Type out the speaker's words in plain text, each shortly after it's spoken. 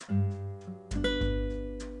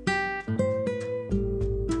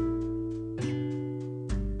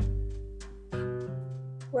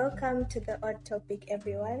Welcome to the Odd Topic,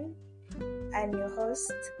 everyone. I'm your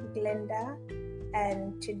host, Glenda,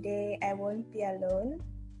 and today I won't be alone.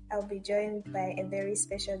 I'll be joined by a very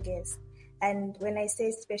special guest. And when I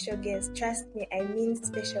say special guest, trust me, I mean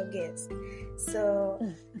special guest. So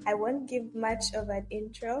I won't give much of an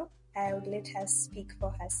intro. I'll let her speak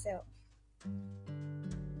for herself.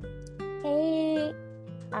 Hey,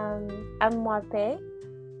 I'm Mwape.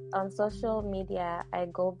 On social media, I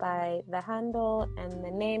go by the handle and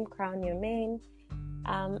the name Crown Your Mane.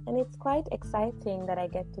 And it's quite exciting that I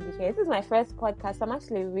get to be here. This is my first podcast. I'm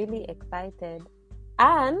actually really excited.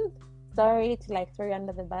 And sorry to throw you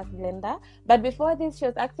under the bus, Glenda. But before this, she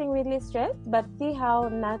was acting really stressed. But see how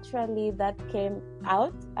naturally that came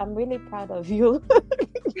out. I'm really proud of you.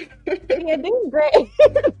 You're doing great.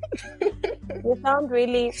 You sound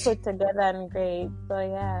really put together and great. So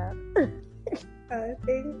yeah.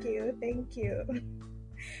 Thank you.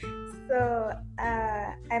 So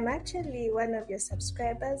I'm actually one of your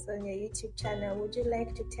subscribers on your YouTube channel. Would you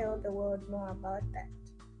like to tell the world more about that?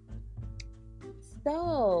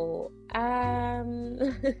 So,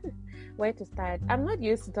 where to start? I'm not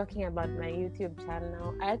used to talking about my YouTube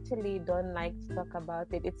channel. I actually don't like to talk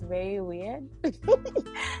about it. It's very weird.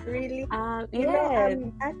 Really? Yes.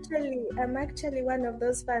 I'm actually one of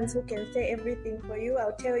those fans who can say everything for you.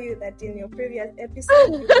 I'll tell you that in your previous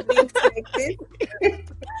episode you blinked like this.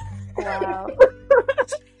 Wow.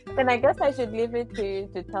 Then I guess I should leave it to you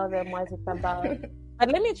to tell them what it's about.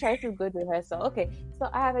 But let me try to go to her. So, okay. So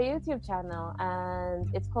I have a YouTube channel and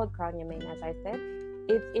it's called Crown Your Mane, as I said.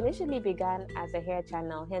 It initially began as a hair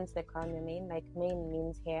channel, hence the Crown Your Mane, like mane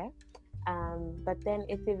means hair. But then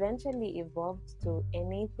it eventually evolved to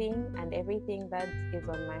anything and everything that is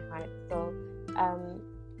on my heart. So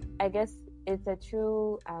I guess it's a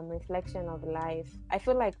true reflection of life. I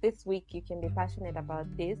feel like this week you can be passionate about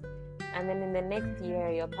this, and then in the next year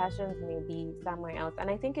your passions may be somewhere else. And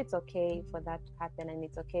I think it's okay for that to happen, and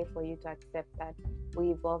it's okay for you to accept that we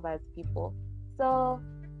evolve as people. So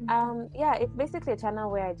yeah, it's basically a channel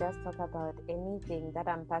where I just talk about anything that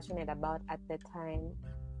I'm passionate about at the time.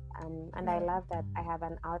 And I love that I have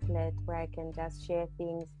an outlet where I can just share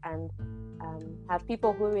things and have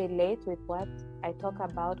people who relate with what I talk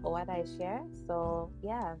about or what I share. So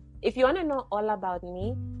yeah, if you want to know all about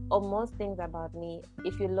me or most things about me,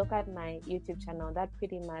 if you look at my YouTube channel, that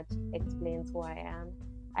pretty much explains who I am.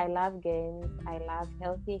 I love games. I love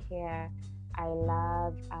healthy hair. I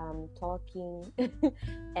love talking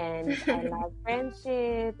and I love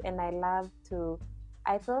friendship, and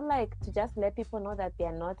I feel like to just let people know that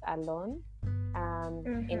they're not alone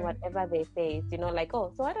in whatever they face,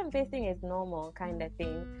 oh, so what I'm facing is normal kind of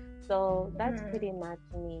thing. So that's pretty much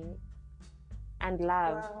me. And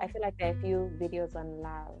love. Wow. I feel like there are a few videos on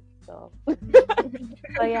love. So,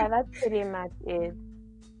 so yeah, that's pretty much it.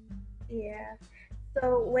 Yeah.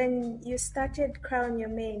 So when you started Crown Your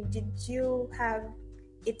Mane, did you have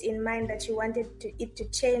it in mind that you wanted it to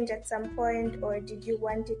change at some point, or did you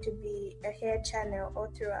want it to be a hair channel all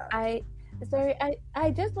throughout? I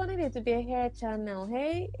just wanted it to be a hair channel.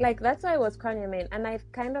 Hey, that's why it was Crown Your Mane, and I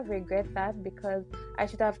kind of regret that because I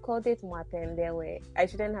should have called it Mwape in their way. I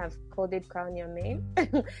shouldn't have called it Crown Your Mane,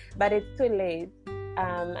 but it's too late.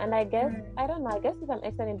 And I guess I don't know. I guess to some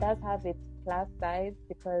extent it does have its plus sides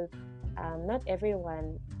because not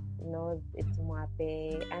everyone knows it's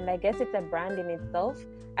Mwape, and I guess it's a brand in itself.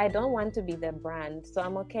 I don't want to be the brand, so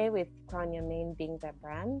I'm okay with Crown Your Mane being the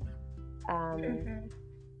brand.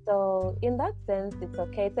 So in that sense, it's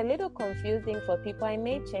okay. It's a little confusing for people. I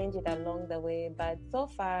may change it along the way, but so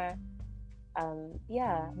far,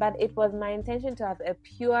 yeah. But it was my intention to have a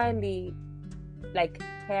purely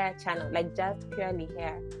hair channel, just purely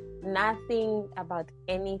hair, nothing about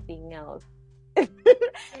anything else.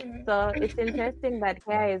 So it's interesting that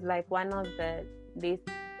hair is one of the least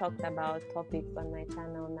talked about topics on my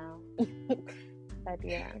channel now. But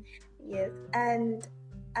yeah. Yes, and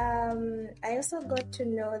I also got to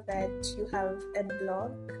know that you have a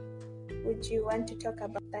blog. Would you want to talk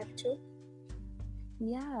about that too?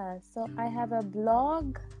 Yeah, so I have a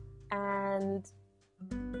blog and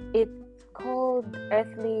it's called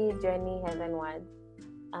Earthly Journey Heavenward.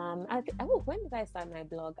 When did I start my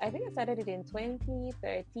blog? I think I started it in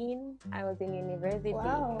 2013. I was in university.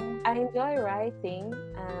 Wow. I enjoy writing.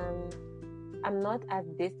 I'm not as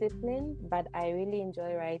disciplined, but I really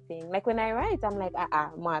enjoy writing. When I write, I'm like,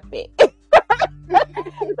 Mwape.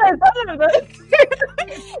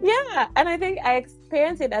 Yeah, and I think I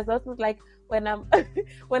experience it as also when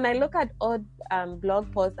I look at old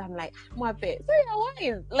blog posts, I'm like, Mwape, so yeah, why?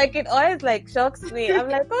 It always shocks me. I'm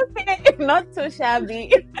like, okay, not too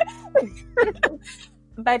shabby.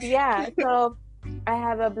 But yeah, so I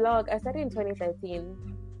have a blog. I started in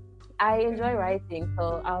 2013. I enjoy writing,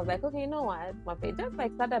 so I was like, okay, you know what, Mwape, just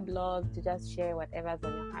like start a blog to just share whatever's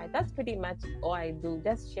on your heart. That's pretty much all I do,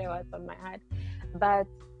 just share what's on my heart. But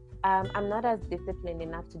I'm not as disciplined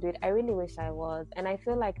enough to do it. I really wish I was, and I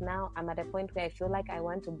feel like now I'm at a point where I feel like I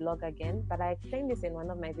want to blog again. But I explained this in one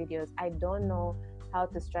of my videos. I don't know how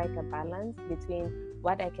to strike a balance between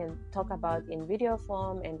what I can talk about in video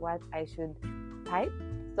form and what I should type.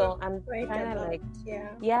 So I'm trying to like,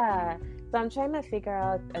 yeah. So I'm trying to figure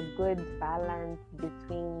out a good balance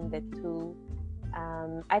between the two.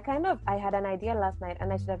 I had an idea last night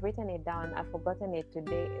and I should have written it down. I've forgotten it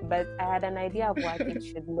today, but I had an idea of what it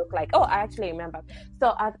should look like. Oh, I actually remember.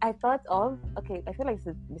 So I thought of, okay, I feel like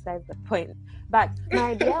this is besides the point, but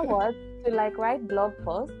my idea was to like write blog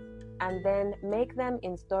posts and then make them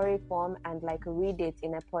in story form and like read it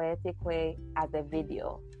in a poetic way as a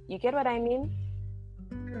video. You get what I mean?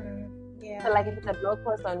 Yeah. So like if it's a blog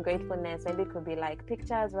post on gratefulness, maybe it could be like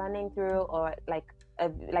pictures running through, or like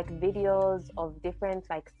videos of different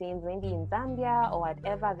like scenes, maybe in Zambia or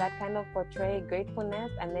whatever, that kind of portray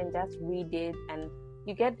gratefulness, and then just read it, and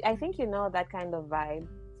you get, I think you know, that kind of vibe,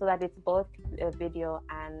 so that it's both a video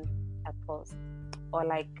and a post, or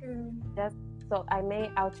like just, so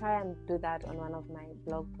I'll try and do that on one of my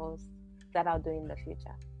blog posts that I'll do in the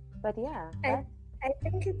future. But yeah, I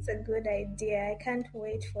think it's a good idea. I can't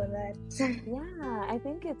wait for that. Yeah, I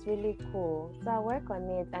think it's really cool. So I'll work on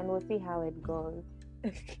it and we'll see how it goes.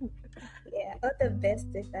 Yeah, all the best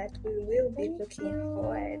with that. We will be looking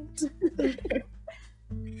forward.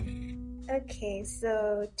 Okay,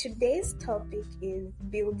 so today's topic is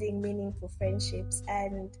building meaningful friendships,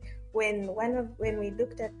 and when we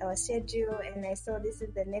looked at our schedule and I saw this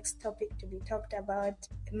is the next topic to be talked about,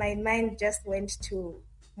 my mind just went to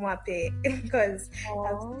Mwape because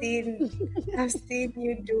I've seen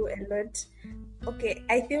you do a lot. Okay,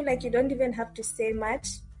 I feel like you don't even have to say much.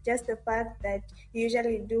 Just the fact that you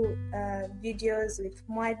usually do videos with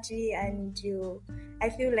Mwaji, and I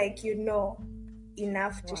feel like you know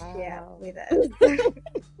enough to share with us.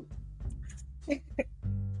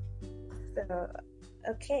 So,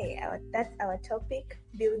 okay, that's our topic: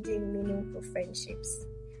 building meaningful friendships.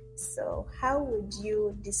 So, how would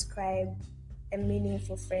you describe a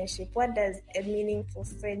meaningful friendship? What does a meaningful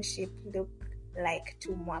friendship look like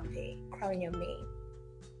to Mwape, Crown Your May?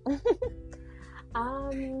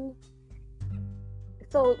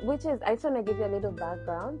 So I just want to give you a little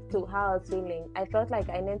background to how I was feeling. I felt like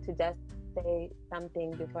I need to just say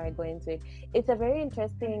something before I go into it. It's a very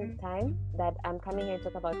interesting time that I'm coming here to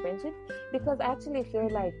talk about friendships, because I actually feel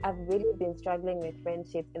like I've really been struggling with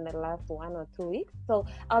friendships in the last 1 or 2 weeks. So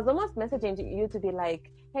I was almost messaging you to be like,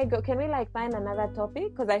 hey, can we like find another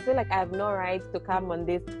topic? Because I feel like I have no right to come on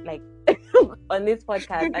this like on this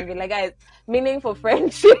podcast and be like, guys, meaningful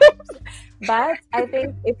friendships. But I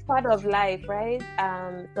think it's part of life, right?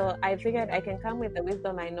 So I figured I can come with the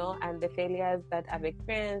wisdom I know and the failures that I've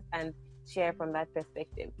experienced and share from that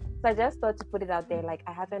perspective. So I just thought to put it out there, like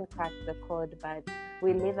I haven't cracked the code, but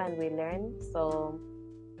we live and we learn. So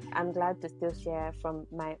I'm glad to still share from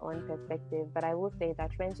my own perspective. But I will say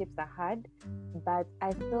that friendships are hard, but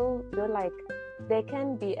I still feel like they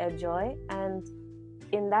can be a joy. And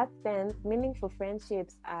in that sense, meaningful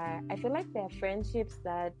friendships I feel like they're friendships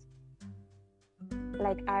that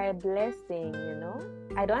like are a blessing, you know?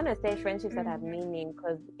 I don't want to say friendships that have meaning,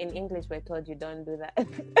 because in English we're told you don't do that.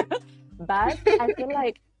 But I feel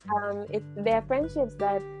like they're friendships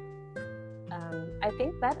that I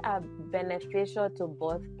think that are beneficial to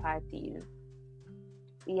both parties.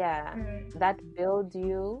 Yeah, that build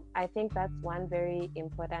you. I think that's one very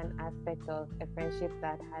important aspect of a friendship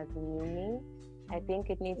that has meaning. I think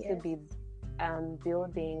it needs to be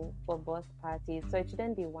building for both parties. So it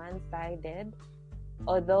shouldn't be one-sided,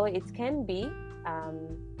 although it can be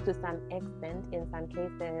to some extent in some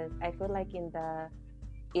cases. I feel like in the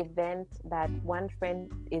event that one friend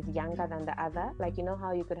is younger than the other, like you know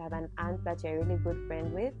how you could have an aunt that you're a really good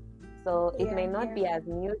friend with, so it may not be as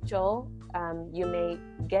mutual. You may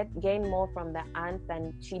gain more from the aunt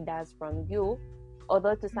than she does from you,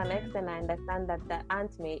 although to some extent I understand that the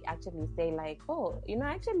aunt may actually say like, oh, you know,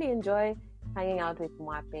 I actually enjoy hanging out with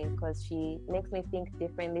Mwape because she makes me think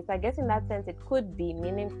differently. So I guess in that sense it could be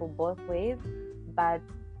meaningful both ways, but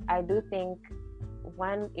I do think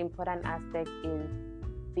one important aspect is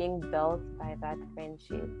being built by that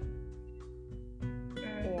friendship.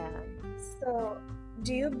 Yeah. So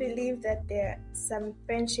do you believe that there are some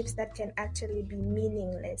friendships that can actually be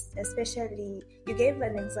meaningless? Especially, you gave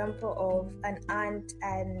an example of an aunt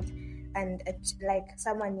and like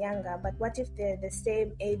someone younger, but what if they're the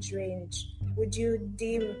same age range would you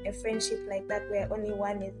deem a friendship like that where only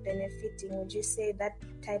one is benefiting? Would you say that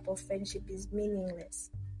type of friendship is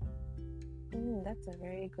meaningless? That's a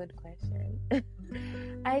very good question.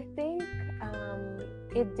 I think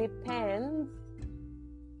it depends.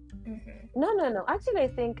 No. Actually, I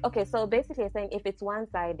think, okay, so basically saying if it's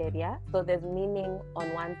one-sided, yeah, so there's meaning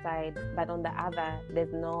on one side, but on the other,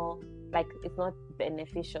 there's no, like, it's not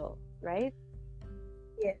beneficial, right?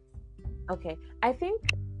 Yes. Okay. I think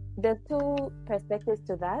there's two perspectives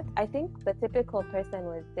to that. I think the typical person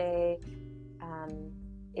would say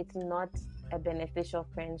it's not a beneficial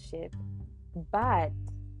friendship, but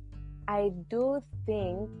I do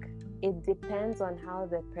think it depends on how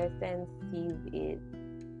the person sees it.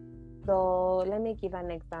 So let me give an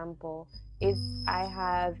example. If I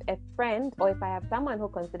have a friend, or if I have someone who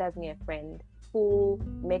considers me a friend who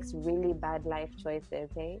makes really bad life choices,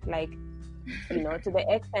 hey, like, to the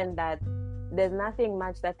extent that there's nothing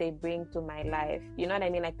much that they bring to my life. You know what I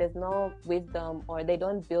mean? Like, there's no wisdom, or they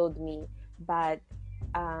don't build me. But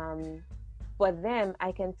for them,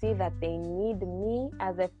 I can see that they need me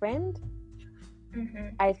as a friend.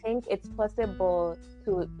 I think it's possible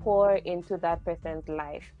to pour into that person's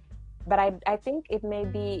life. But I think it may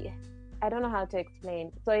be, I don't know how to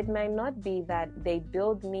explain. So it might not be that they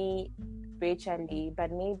build me spiritually,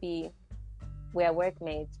 but maybe we're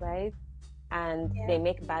workmates, right? And Yeah. they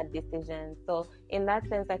make bad decisions. So in that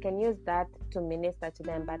sense, I can use that to minister to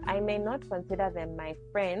them, but I may not consider them my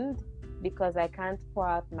friend because I can't pour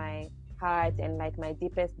out my heart and like my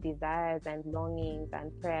deepest desires and longings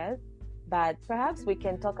and prayers. But perhaps we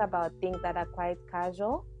can talk about things that are quite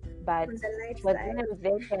casual, but On the light for side. them,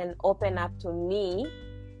 they can open up to me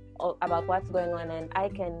about what's going on, and I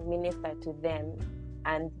can minister to them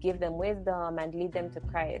and give them wisdom and lead them to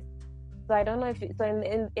Christ. So I don't know if so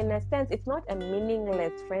in a sense it's not a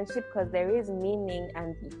meaningless friendship because there is meaning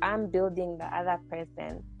and I'm building the other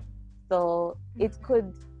person. So it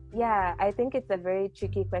could, yeah, I think it's a very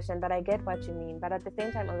tricky question, but I get what you mean. But at the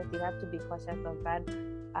same time, obviously, you have to be cautious of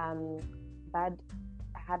bad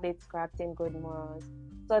habits corrupting good morals.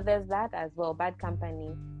 So there's that as well, bad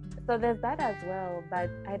company. So there's that as well, but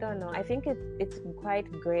I don't know. I think it's quite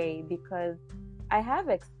gray because I have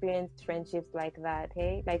experienced friendships like that,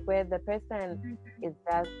 hey? Like where the person is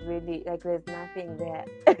just really like there's nothing there.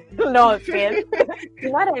 No offense. You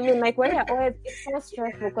know what I mean? Like where you're always it's so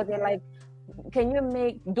stressful because they're like, can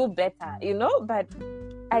you do better? But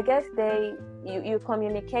I guess you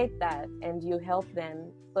communicate that and you help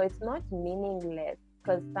them. So it's not meaningless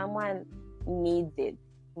because someone needs it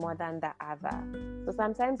more than the other. So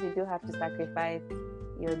sometimes you do have to sacrifice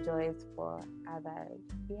your joys for others.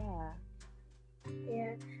 Yeah.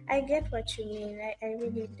 Yeah, I get what you mean. I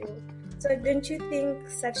really do. So, don't you think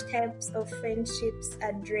such types of friendships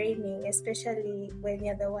are draining, especially when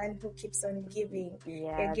you're the one who keeps on giving? You're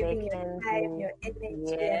Yeah, they giving your can time, be. your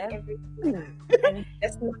energy, and Yeah. everything, and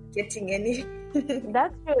just not getting any.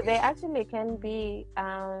 That's true. They actually can be.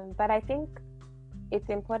 But I think it's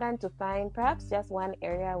important to find perhaps just one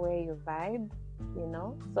area where you vibe.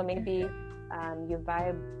 So maybe you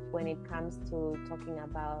vibe when it comes to talking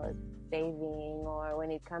about saving, or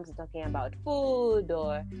when it comes to talking about food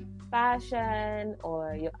or fashion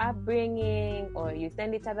or your upbringing, or you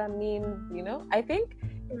send each other memes. I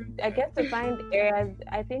guess to find areas,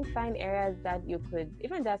 find areas that you could,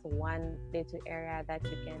 even just one little area that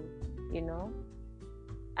you can, you know.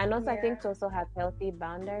 And also, I Yeah, think to also have healthy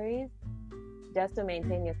boundaries just to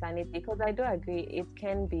maintain your sanity, because I do agree it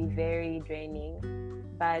can be very draining.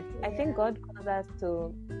 But I think yeah, God calls us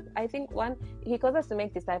to, I think He calls us to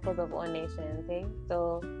make disciples of all nations. Okay?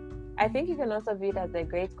 So I think you can also view it as a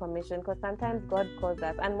great commission, because sometimes God calls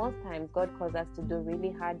us, and most times God calls us to do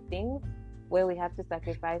really hard things where we have to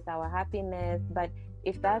sacrifice our happiness. But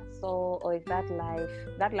if that's so, or if that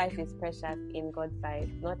life is precious in God's sight,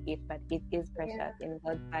 not if, but it is yeah, precious in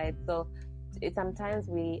God's sight. So sometimes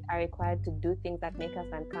we are required to do things that make us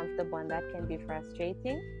uncomfortable, and that can be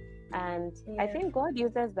frustrating. And I yeah, think God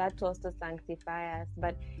uses that to also sanctify us,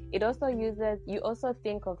 but it also uses, you also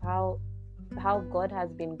think of how God has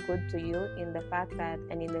been good to you, in the fact that,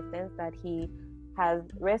 and in the sense that He has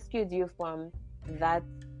rescued you from that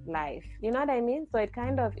life. You know what I mean? So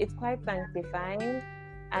it's quite sanctifying,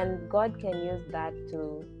 and God can use that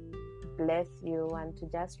to bless you and to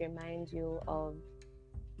just remind you of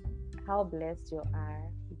how blessed you are.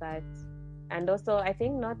 And also, I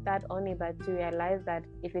think not that only, but to realize that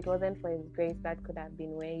if it wasn't for His grace, that could have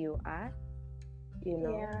been where you are.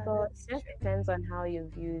 yeah. So That's it just true. depends on how you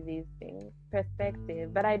view these things,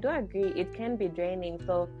 perspective. But I do agree it can be draining.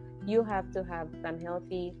 So you have to have some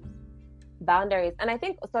healthy boundaries. And I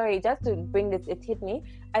think, sorry, just to bring this, it hit me.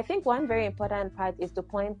 I think one very important part is to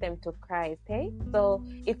point them to Christ. Hey, so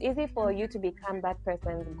it's easy for you to become that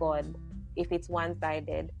person's God if it's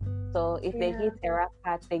one-sided. So if they Yeah. hit a rough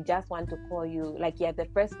patch, they just want to call you like you're the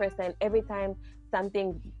first person. Every time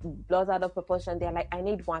something blows out of proportion, they're like, I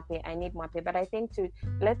need Mwape, I need Mwape. But I think to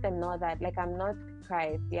let them know that, like, I'm not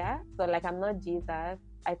Christ, yeah? So, like, I'm not Jesus.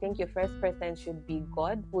 I think your first person should be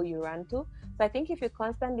God, who you run to. So I think if you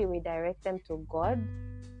constantly redirect them to God,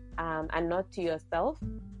 and not to yourself,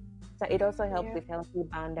 so it also helps Yeah. with healthy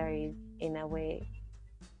boundaries in a way.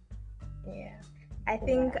 Yeah. I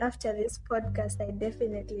think Yeah. after this podcast, I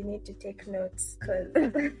definitely need to take notes because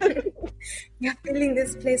you're filling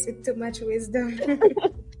this place with too much wisdom.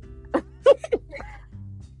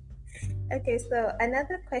 Okay, so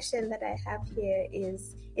another question that I have here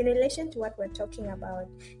is in relation to what we're talking about.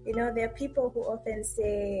 You know, there are people who often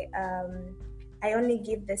say, I only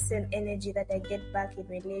give the same energy that I get back in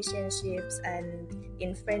relationships and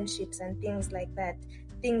in friendships and things like that.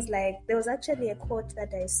 Things like, there was actually a quote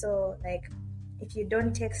that I saw, like, if you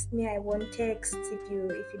don't text me, I won't text. If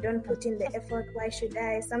you don't put in the effort, why should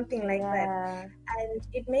I? Something like that. Yeah. And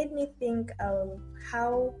it made me think of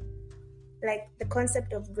how, like, the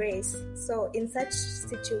concept of grace. So in such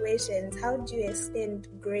situations, how do you extend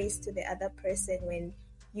grace to the other person when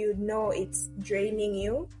you know it's draining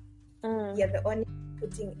you? You're the only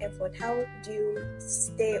putting effort. How do you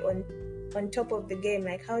stay on top of the game?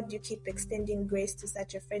 Like, how do you keep extending grace to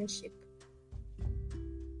such a friendship?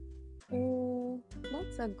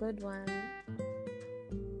 That's a good one.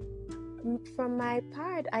 From my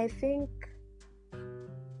part, I think,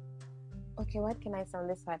 okay, what can I say on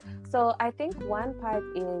this part? So I think one part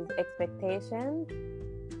is expectations.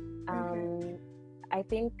 I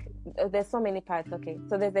think there's so many parts. Okay,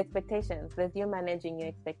 so there's expectations. There's you managing your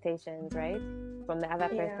expectations, right, from the other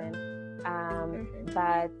person.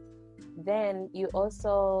 But then you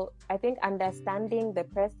also, I think, understanding the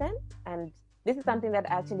person, and this is something that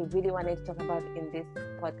I actually really wanted to talk about in this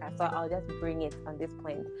podcast. So I'll just bring it on this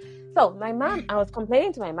point. So my mom, I was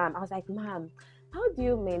complaining to my mom. I was like, Mom, how do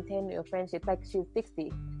you maintain your friendship? Like, she's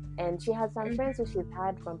 60 and she has some friends who she's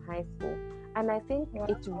had from high school. And I think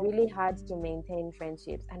it's really hard to maintain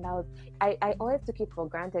friendships. And I always took it for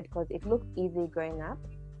granted because it looked easy growing up.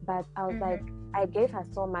 But I was like, I gave her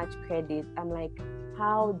so much credit. I'm like,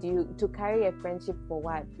 how do you, to carry a friendship for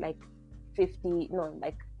what? Like 50, no,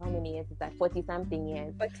 like how many years is that? 40 something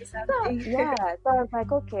years. 40 So, something. yeah. So I was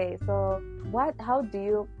like, okay, so how do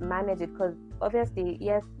you manage it? Because obviously,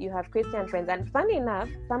 yes, you have Christian friends. And funny enough,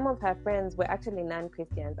 some of her friends were actually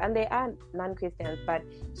non-Christians. And they are non-Christians, but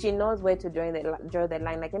she knows where to draw the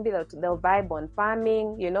line. Like, maybe they'll vibe on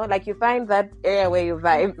farming, like you find that area where you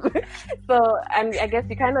vibe. So, and I guess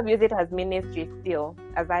you kind of use it as ministry still,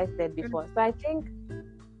 as I said before. So I think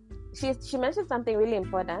she mentioned something really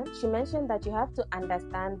important. She mentioned that you have to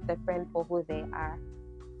understand the friend for who they are.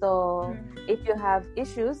 So if you have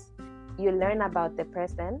issues, you learn about the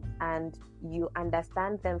person and you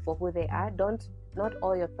understand them for who they are. Not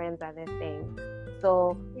all your friends are the same.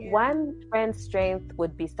 So one friend's strength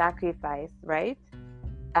would be sacrifice, right?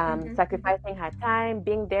 Sacrificing her time,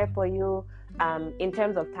 being there for you. In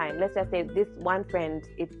terms of time, let's just say this one friend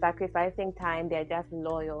is sacrificing time, they're just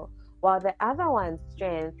loyal, while the other one's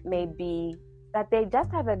strength may be that they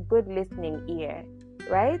just have a good listening ear,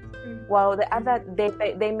 right? While the other,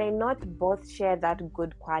 they may not both share that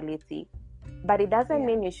good quality, but it doesn't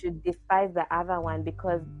mean you should despise the other one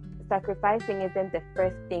because sacrificing isn't the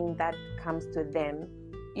first thing that comes to them.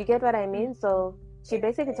 You get what I mean? So she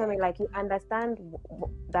basically told me, like, you understand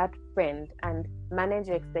that friend and manage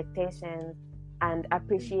your expectations and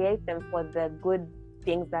appreciate them for the good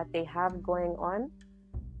things that they have going on.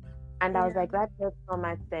 And I was like, that makes so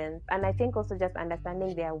much sense. And I think also just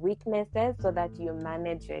understanding their weaknesses so that you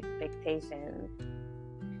manage your expectations.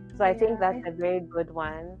 So I think that's a very good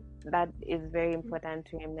one. That is very important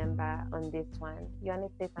to remember on this one. You want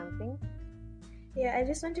to say something? Yeah, I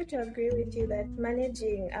just wanted to agree with you that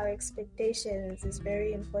managing our expectations is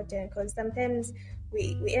very important because sometimes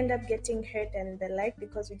we end up getting hurt and the like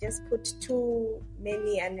because we just put too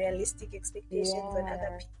many unrealistic expectations on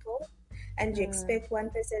other people. And you expect one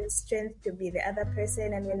person's strength to be the other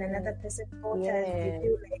person, and when another person falters, you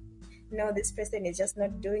feel like, no, this person is just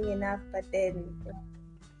not doing enough. But then,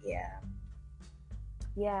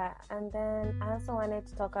 yeah. And then I also wanted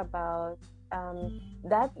to talk about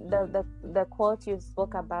that the quote you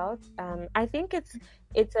spoke about. I think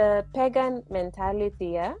it's a pagan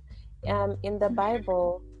mentality. Yeah. In the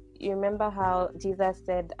Bible, you remember how Jesus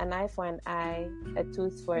said, "An eye for an eye, a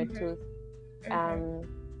tooth for a tooth."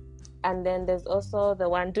 And then there's also the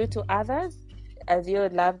one, do to others as you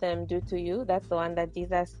would love them, do to you. That's the one that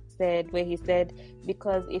Jesus said, where he said,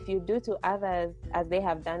 because if you do to others as they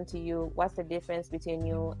have done to you, what's the difference between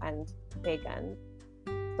you and pagans?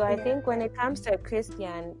 So I think when it comes to a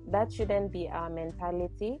Christian, that shouldn't be our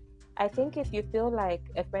mentality. I think if you feel like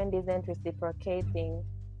a friend isn't reciprocating,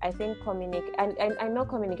 I think and I know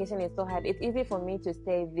communication is so hard. It's easy for me to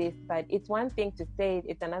say this, but it's one thing to say it,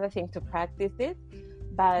 it's another thing to practice it.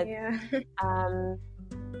 But um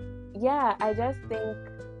yeah, I just think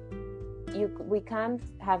we can't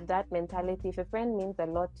have that mentality. If a friend means a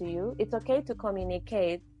lot to you, it's okay to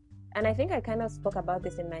communicate. And I think I kind of spoke about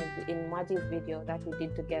this in Mwaji's video that we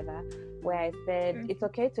did together, where I said it's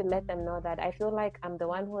okay to let them know that I feel like I'm the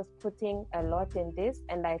one who's putting a lot in this,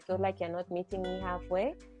 and I feel like you're not meeting me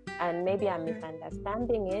halfway, and maybe I'm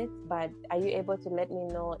misunderstanding it, but are you able to let me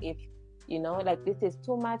know if, you know, like this is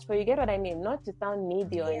too much for you? Get what I mean? Not to sound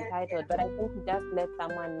needy or entitled, but I think to just let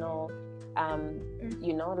someone know,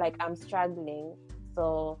 you know, like I'm struggling.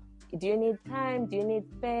 So do you need time? Do you need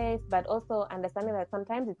space? But also understanding that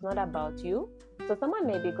sometimes it's not about you. So someone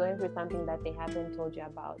may be going through something that they haven't told you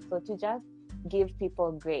about. So to just give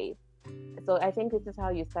people grace. So I think this is how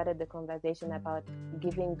you started the conversation about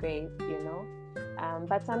giving grace, you know.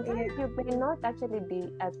 But sometimes you may not actually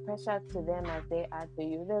be as precious to them as they are to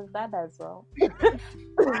you. There's that as well.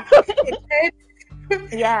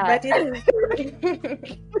 Yeah. But it's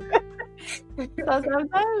So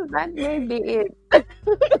sometimes that may be it.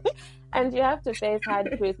 And you have to face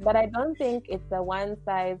hard truths. But I don't think it's a one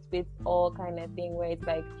size fits all kind of thing where it's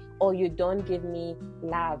like, oh, you don't give me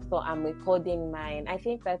love, so I'm withholding mine. I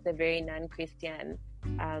think that's a very non-Christian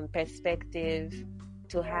perspective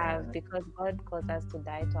to have, because God calls us to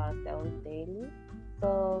die to ourselves daily.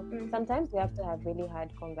 So sometimes we have to have really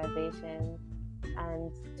hard conversations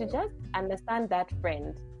and to just understand that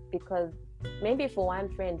friend, because maybe for one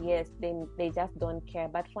friend, yes, they just don't care,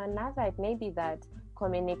 but for another, it may be that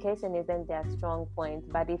communication isn't their strong point,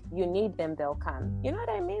 but if you need them, they'll come. You know what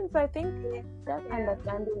I mean? So I think just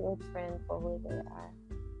understanding each friend for who they are.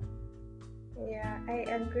 Yeah, I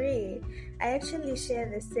agree. I actually share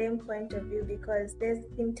the same point of view, because there's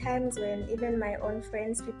been times when even my own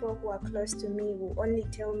friends, people who are close to me, will only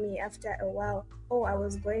tell me after a while, oh, I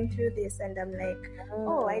was going through this, and I'm like,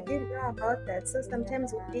 oh, I didn't know about that. So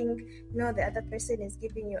sometimes we think, no, the other person is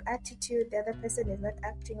giving you attitude, the other person is not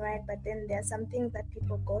acting right, but then there are some things that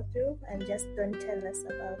people go through and just don't tell us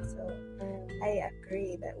about. So I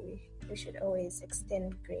agree that we should always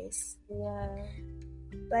extend grace. Yeah.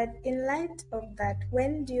 But in light of that,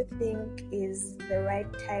 when do you think is the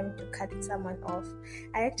right time to cut someone off?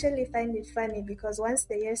 I actually find it funny, because once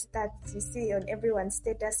the year starts, you see on everyone's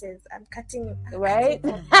statuses, I'm cutting right?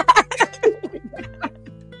 off.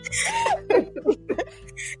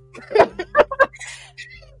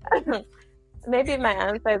 Maybe my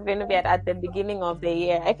answer is going to be at the beginning of the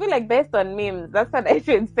year. I feel like based on memes, that's what I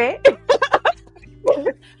should say.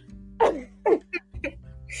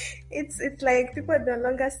 It's like people no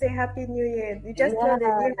longer say Happy New Year. You just know the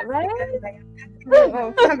year has right? begun by cutting you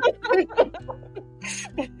off.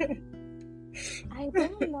 I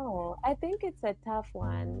don't know. I think it's a tough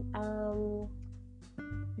one.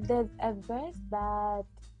 There's a verse that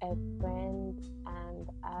a friend and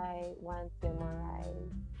I once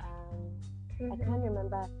memorized.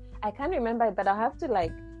 I can't remember it, but I'll have to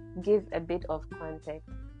like give a bit of context.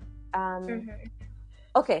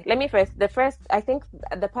 Okay, let me I think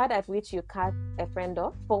the part at which you cut a friend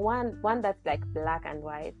off, for one that's like black and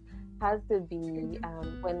white, has to be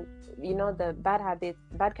when, you know, the bad habits,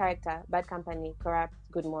 bad character, bad company corrupts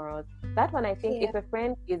good morals. That one, I think, if a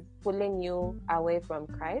friend is pulling you away from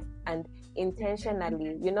Christ and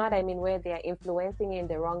intentionally, you know what I mean, where they are influencing you in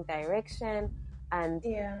the wrong direction and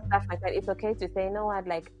stuff like that, it's okay to say, you know what,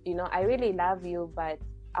 like, you know, I really love you, but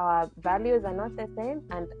our values are not the same,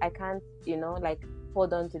 and I can't, you know, like,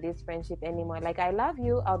 hold on to this friendship anymore. Like, I love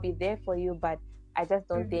you, I'll be there for you, but I just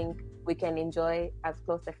don't think we can enjoy as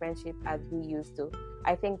close a friendship as we used to.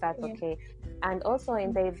 I think that's okay. And also,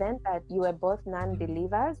 in the event that you were both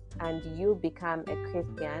non-believers and you become a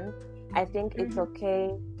Christian, I think it's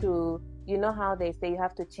okay to, you know how they say you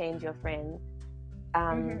have to change your friends.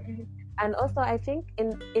 And also, I think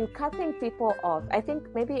in cutting people off, I think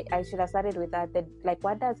maybe I should have started with that. Like,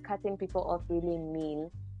 what does cutting people off really mean?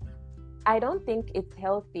 I don't think it's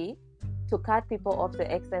healthy to cut people off to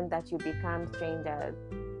the extent that you become strangers.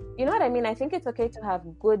 You know what I mean? I think it's okay to have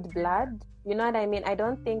good blood. You know what I mean? I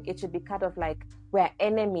don't think it should be cut off like we're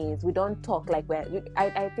enemies. We don't talk like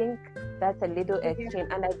I think that's a little extreme,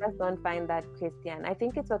 and I just don't find that Christian. I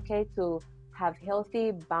think it's okay to have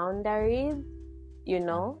healthy boundaries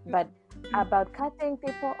But about cutting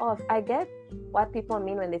people off, I get what people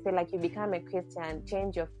mean when they say like you become a Christian,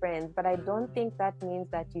 change your friends, but I don't think that means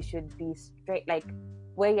that you should be straight, like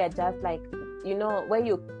where you're just like, where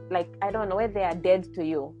you like, I don't know, where they are dead to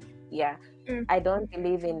you. Yeah. I don't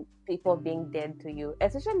believe in people being dead to you,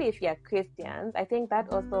 especially if you're Christians. I think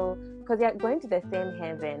that also, because you're going to the same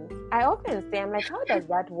heaven. I often say, I'm like, how does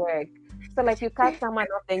that work? So like you cut someone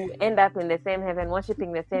off and you end up in the same heaven,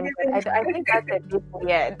 worshiping the same God. I think that's a bit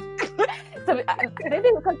weird. So maybe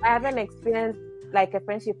because I haven't experienced like a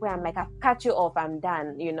friendship where I'm like, I've cut you off, I'm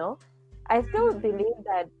done. I still believe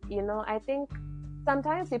that. I think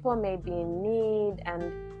sometimes people may be in need,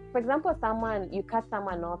 and for example, you cut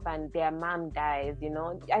someone off and their mom dies.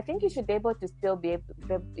 I think you should be able to still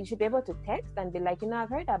you should be able to text and be like, I've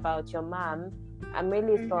heard about your mom, I'm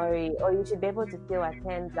really sorry. Or you should be able to still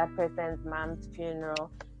attend that person's mom's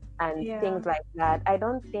funeral and things like that. I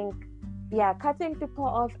don't think, cutting people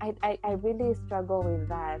off, I really struggle with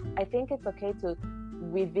that. I think it's okay to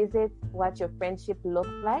revisit what your friendship looks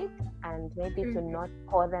like, and maybe to not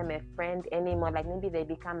call them a friend anymore. Like maybe they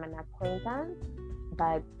become an acquaintance,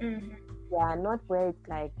 but not where it's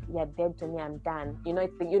like, you're dead to me, I'm done.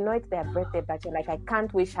 It's their birthday, but you're like, I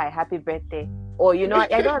can't wish her happy birthday. Or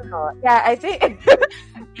I don't know. Yeah, I think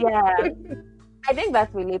I think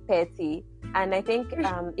that's really petty. And I think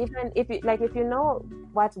even if you know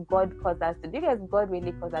what God calls us to do, because God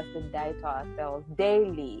really calls us to die to ourselves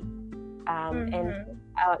daily. So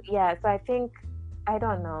I think, I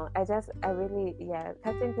don't know.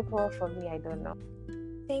 Cutting people for me, I don't know.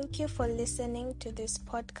 Thank you for listening to this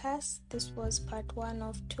podcast. This was part 1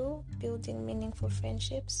 of 2, Building Meaningful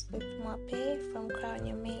Friendships with Mwape from Crown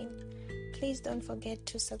Your Main. Please don't forget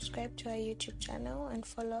to subscribe to our YouTube channel and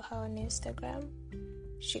follow her on Instagram.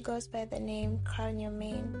 She goes by the name Crown Your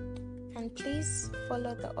Main. And please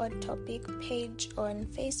follow the Odd Topic page on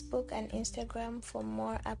Facebook and Instagram for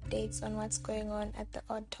more updates on what's going on at the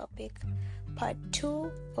Odd Topic. Part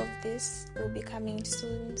 2 of this will be coming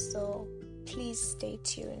soon, so please stay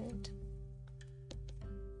tuned.